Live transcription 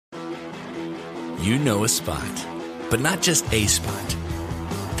You know a spot, but not just a spot,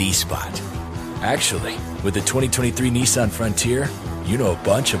 the spot. Actually, with the 2023 Nissan Frontier, you know a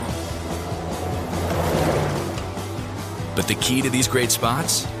bunch of them. But the key to these great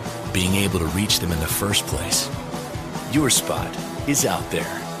spots? Being able to reach them in the first place. Your spot is out there.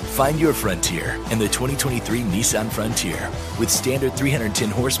 Find your Frontier in the 2023 Nissan Frontier with standard 310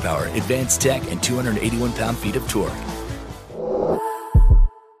 horsepower, advanced tech, and 281 pound-feet of torque.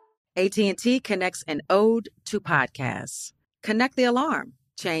 AT&T connects an ode to podcasts. Connect the alarm.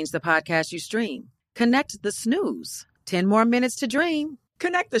 Change the podcast you stream. Connect the snooze. 10 more minutes to dream.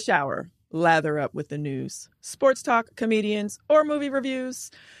 Connect the shower. Lather up with the news. Sports talk, comedians, or movie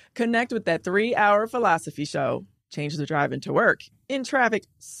reviews. Connect with that 3-hour philosophy show. Change the drive into work. In traffic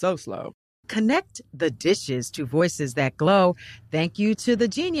so slow. Connect the dishes to voices that glow. Thank you to the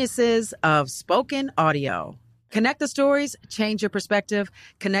geniuses of spoken audio. Connect the stories, change your perspective.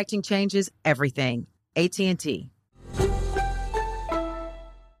 Connecting changes everything. AT&T.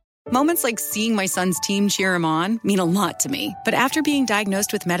 Moments like seeing my son's team cheer him on mean a lot to me. But after being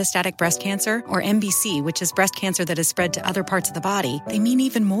diagnosed with metastatic breast cancer, or MBC, which is breast cancer that has spread to other parts of the body, they mean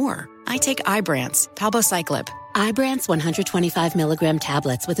even more. I take Ibrance, palbociclib. Ibrance 125 milligram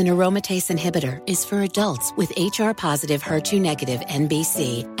tablets with an aromatase inhibitor is for adults with HR-positive, HER2-negative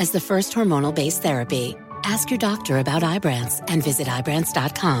MBC as the first hormonal-based therapy. Ask your doctor about Ibrance and visit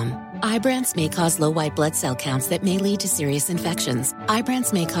Ibrance.com. Ibrance may cause low white blood cell counts that may lead to serious infections.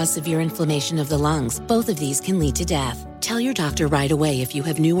 Ibrance may cause severe inflammation of the lungs. Both of these can lead to death. Tell your doctor right away if you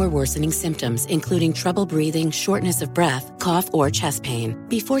have new or worsening symptoms, including trouble breathing, shortness of breath, cough, or chest pain.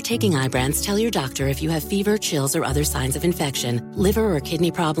 Before taking Ibrance, tell your doctor if you have fever, chills, or other signs of infection, liver or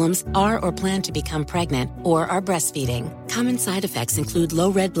kidney problems, are or plan to become pregnant, or are breastfeeding. Common side effects include low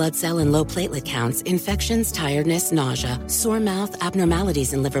red blood cell and low platelet counts, infections, tiredness, nausea, sore mouth,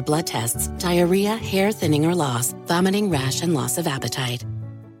 abnormalities in liver blood tests, diarrhea, hair thinning or loss, vomiting, rash, and loss of appetite.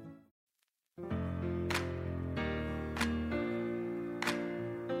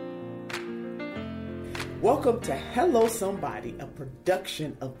 Welcome to Hello Somebody, a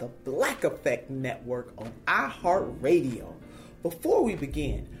production of the Black Effect Network on iHeartRadio. Before we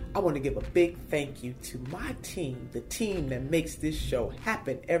begin, I want to give a big thank you to my team, the team that makes this show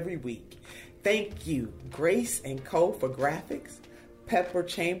happen every week. Thank you, Grace and Co. for graphics, Pepper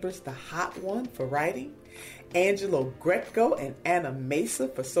Chambers, the hot one, for writing, Angelo Greco and Anna Mesa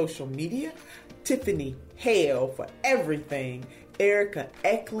for social media, Tiffany Hale for everything, Erica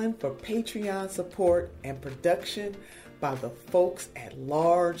Eklund for Patreon support, and production by the folks at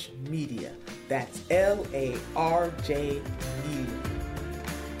Large Media. That's LARJ Media.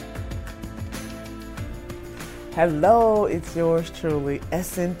 Hello, it's yours truly,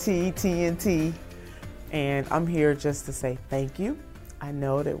 SNT TNT, and I'm here just to say thank you. I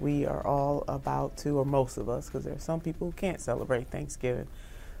know that we are all about to, or most of us, because there are some people who can't celebrate Thanksgiving,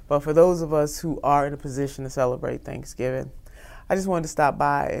 but for those of us who are in a position to celebrate Thanksgiving, I just wanted to stop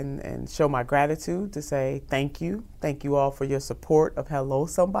by and show my gratitude, to say thank you. Thank you all for your support of Hello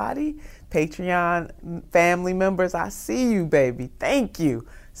Somebody. Patreon family members, I see you, baby. Thank you.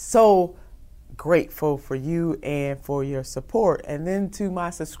 So grateful for you and for your support. And then to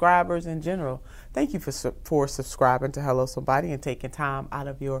my subscribers in general, thank you for subscribing to Hello Somebody and taking time out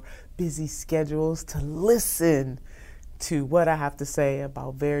of your busy schedules to listen to what I have to say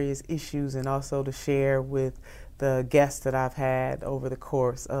about various issues, and also to share with the guests that I've had over the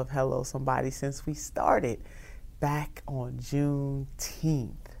course of Hello Somebody since we started back on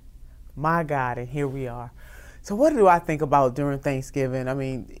Juneteenth. My God, and here we are. So what do I think about during Thanksgiving? I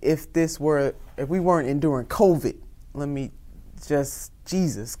mean, if we weren't enduring COVID,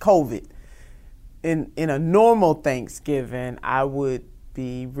 COVID. In a normal Thanksgiving, I would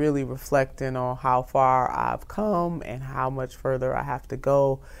be really reflecting on how far I've come and how much further I have to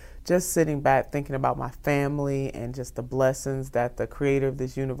go. Just sitting back, thinking about my family and just the blessings that the creator of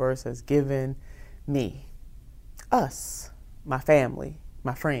this universe has given me, us, my family,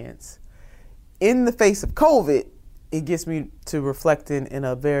 my friends. In the face of COVID, it gets me to reflecting in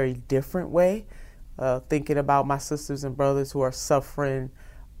a very different way, thinking about my sisters and brothers who are suffering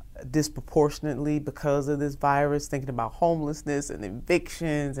disproportionately because of this virus, thinking about homelessness and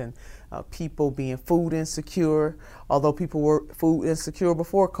evictions and people being food insecure, although people were food insecure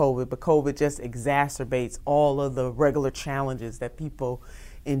before COVID, but COVID just exacerbates all of the regular challenges that people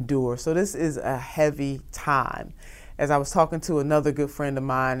endure. So this is a heavy time. As I was talking to another good friend of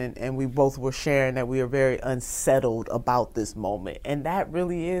mine, and we both were sharing that we are very unsettled about this moment. And that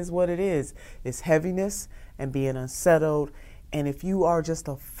really is what it is. It's heaviness and being unsettled. And if you are just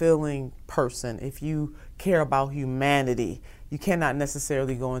a feeling person, if you care about humanity, you cannot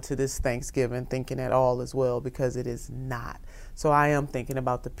necessarily go into this Thanksgiving thinking that all is well, because it is not. So I am thinking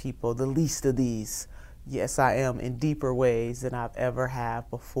about the people, the least of these. Yes, I am, in deeper ways than I've ever have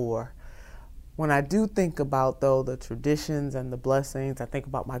before. When I do think about, though, the traditions and the blessings, I think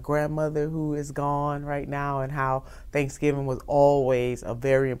about my grandmother who is gone right now, and how Thanksgiving was always a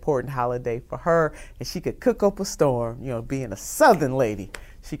very important holiday for her. And she could cook up a storm, being a Southern lady.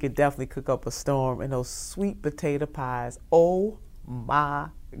 She could definitely cook up a storm. And those sweet potato pies, oh my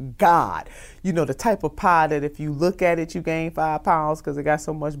God. The type of pie that if you look at it, you gain 5 pounds because it got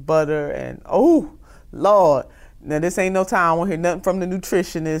so much butter. And oh, Lord. Now, this ain't no time. I won't hear nothing from the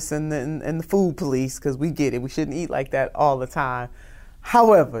nutritionists and the food police, because we get it. We shouldn't eat like that all the time.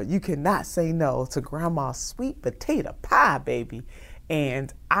 However, you cannot say no to grandma's sweet potato pie, baby.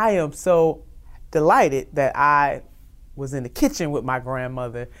 And I am so delighted that I was in the kitchen with my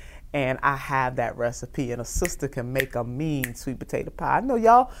grandmother and I have that recipe, and a sister can make a mean sweet potato pie. I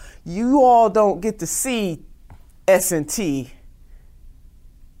know you all don't get to see S&T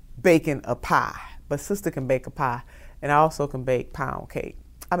baking a pie. But sister can bake a pie, and I also can bake pound cake.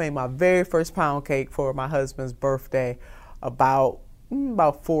 I made my very first pound cake for my husband's birthday about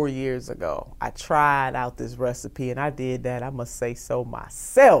 4 years ago. I tried out this recipe, and I did that, I must say so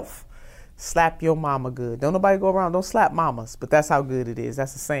myself. Slap your mama good. Don't nobody go around, don't slap mamas, but that's how good it is.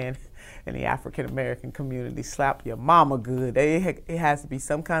 That's a saying in the African American community, slap your mama good. It has to be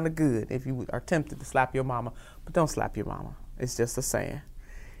some kind of good if you are tempted to slap your mama, but don't slap your mama. It's just a saying.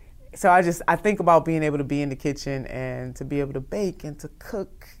 So I think about being able to be in the kitchen and to be able to bake and to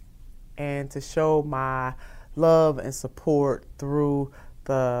cook and to show my love and support through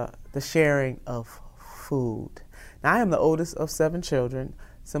the sharing of food. Now, I am the oldest of 7 children.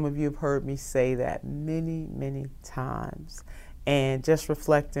 Some of you have heard me say that many, many times. And just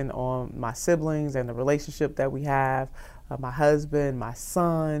reflecting on my siblings and the relationship that we have, my husband, my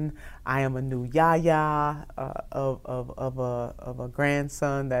son. I am a new yaya of a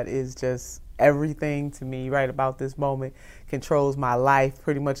grandson that is just everything to me right about this moment, controls my life,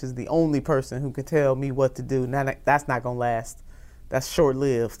 pretty much is the only person who can tell me what to do. Now, that's not going to last. That's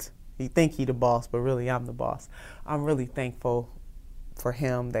short-lived. You think he the boss, but really I'm the boss. I'm really thankful for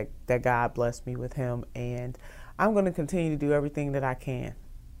him, that God blessed me with him, and I'm going to continue to do everything that I can.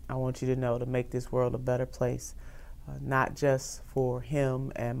 I want you to know, to make this world a better place. Not just for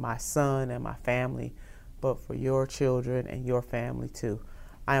him and my son and my family, but for your children and your family too.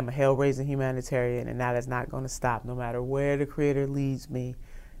 I am a hell-raising humanitarian, and that is not going to stop no matter where the Creator leads me,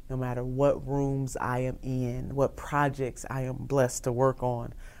 no matter what rooms I am in, what projects I am blessed to work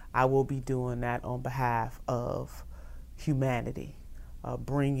on. I will be doing that on behalf of humanity,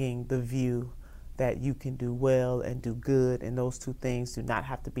 bringing the view that you can do well and do good, and those two things do not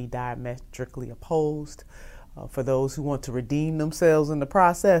have to be diametrically opposed. For those who want to redeem themselves in the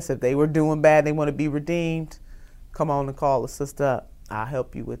process, if they were doing bad, they want to be redeemed, come on and call a sister up. I'll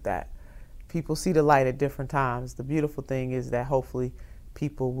help you with that. People see the light at different times. The beautiful thing is that hopefully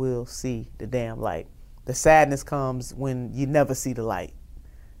people will see the damn light. The sadness comes when you never see the light.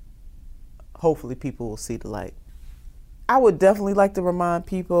 Hopefully people will see the light. I would definitely like to remind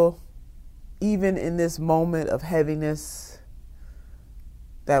people, even in this moment of heaviness,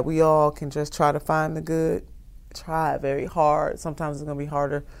 that we all can just try to find the good. Try very hard. Sometimes it's going to be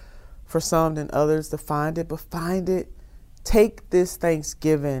harder for some than others to find it, but find it. Take this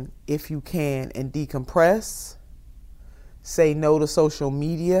Thanksgiving, if you can, and decompress. Say no to social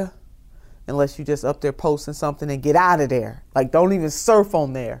media, unless you just up there posting something, and get out of there. Like, don't even surf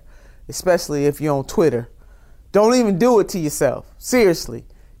on there, especially if you're on Twitter. Don't even do it to yourself. Seriously.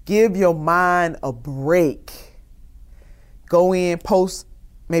 Give your mind a break. Go in, post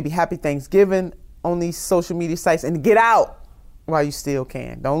maybe Happy Thanksgiving on these social media sites, and get out while you still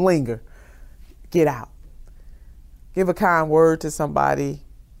can. Don't linger. Get out. Give a kind word to somebody.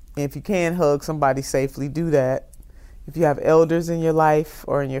 And if you can hug somebody safely, do that. If you have elders in your life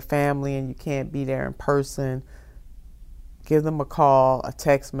or in your family and you can't be there in person, give them a call, a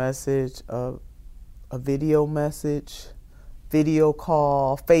text message, a video message, video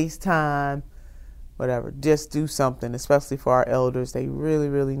call, FaceTime, whatever. Just do something, especially for our elders. They really,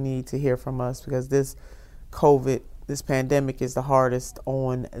 really need to hear from us, because this COVID, this pandemic is the hardest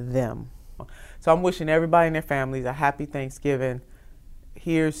on them. So I'm wishing everybody and their families a happy Thanksgiving.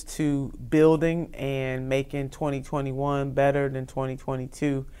 Here's to building and making 2021 better than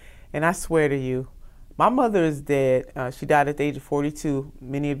 2022. And I swear to you, my mother is dead. She died at the age of 42.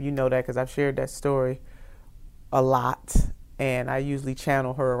 Many of you know that because I've shared that story a lot. And I usually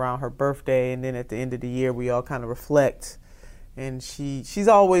channel her around her birthday. And then at the end of the year, we all kind of reflect And she's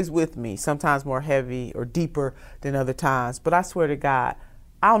always with me, sometimes more heavy or deeper than other times. But I swear to God,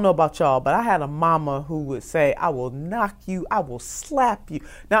 I don't know about y'all, but I had a mama who would say, I will knock you, I will slap you.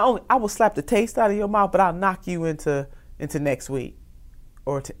 Not only I will slap the taste out of your mouth, but I'll knock you into next week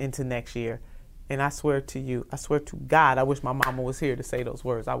or into next year. And I swear to you, I swear to God, I wish my mama was here to say those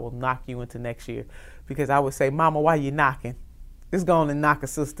words. I will knock you into next year. Because I would say, Mama, why you knocking? It's going to knock a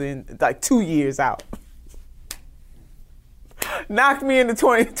sister in like 2 years out. Knocked me into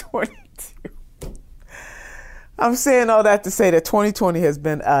 2022. I'm saying all that to say that 2020 has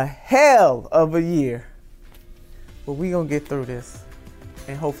been a hell of a year. But we're going to get through this.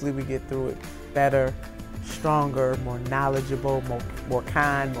 And hopefully we get through it better, stronger, more knowledgeable, more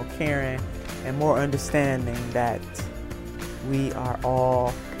kind, more caring, and more understanding that we are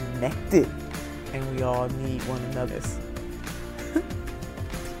all connected and we all need one another.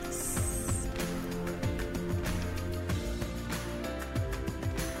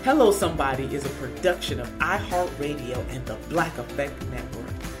 Hello Somebody is a production of iHeartRadio and the Black Effect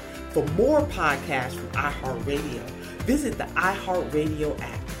Network. For more podcasts from iHeartRadio, visit the iHeartRadio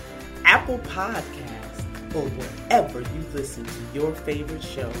app, Apple Podcasts, or wherever you listen to your favorite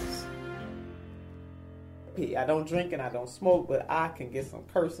shows. I don't drink and I don't smoke, but I can get some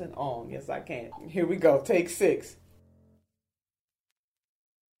cursing on. Yes, I can. Here we go. Take 6.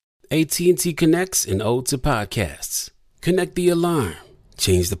 AT&T connects an ode to podcasts. Connect the alarm.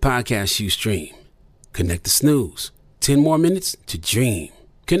 Change the podcast you stream. Connect the snooze. 10 more minutes to dream.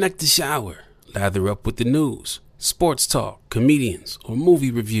 Connect the shower. Lather up with the news, sports talk, comedians, or movie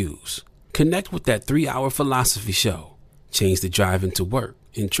reviews. Connect with that 3-hour philosophy show. Change the drive into work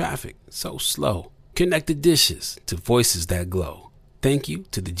in traffic so slow. Connect the dishes to voices that glow. Thank you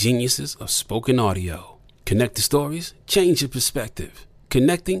to the geniuses of spoken audio. Connect the stories, change your perspective.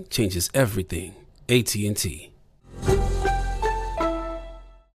 Connecting changes everything. AT&T.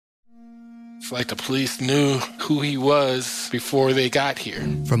 It's like the police knew who he was before they got here.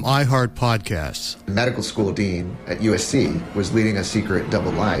 From iHeart Podcasts. The medical school dean at USC was leading a secret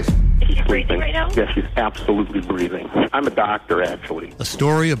double life. Is he breathing right now? Yes, he's absolutely breathing. I'm a doctor, actually. A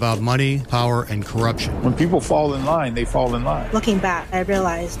story about money, power, and corruption. When people fall in line, they fall in line. Looking back, I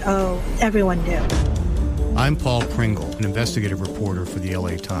realized, everyone knew. I'm Paul Pringle, an investigative reporter for the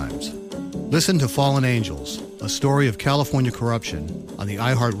LA Times. Listen to Fallen Angels, a story of California corruption on the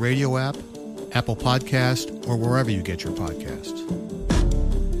iHeartRadio app, Apple Podcast, or wherever you get your podcasts.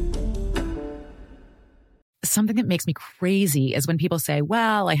 Something that makes me crazy is when people say,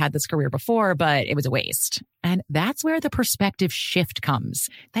 well, I had this career before, but it was a waste. And that's where the perspective shift comes,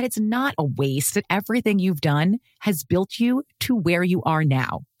 that it's not a waste, that everything you've done has built you to where you are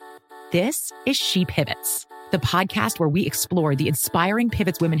now. This is She Pivots, the podcast where we explore the inspiring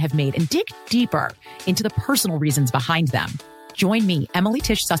pivots women have made and dig deeper into the personal reasons behind them. Join me, Emily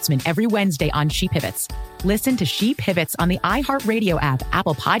Tish Sussman, every Wednesday on She Pivots. Listen to She Pivots on the iHeartRadio app,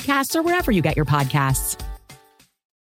 Apple Podcasts, or wherever you get your podcasts.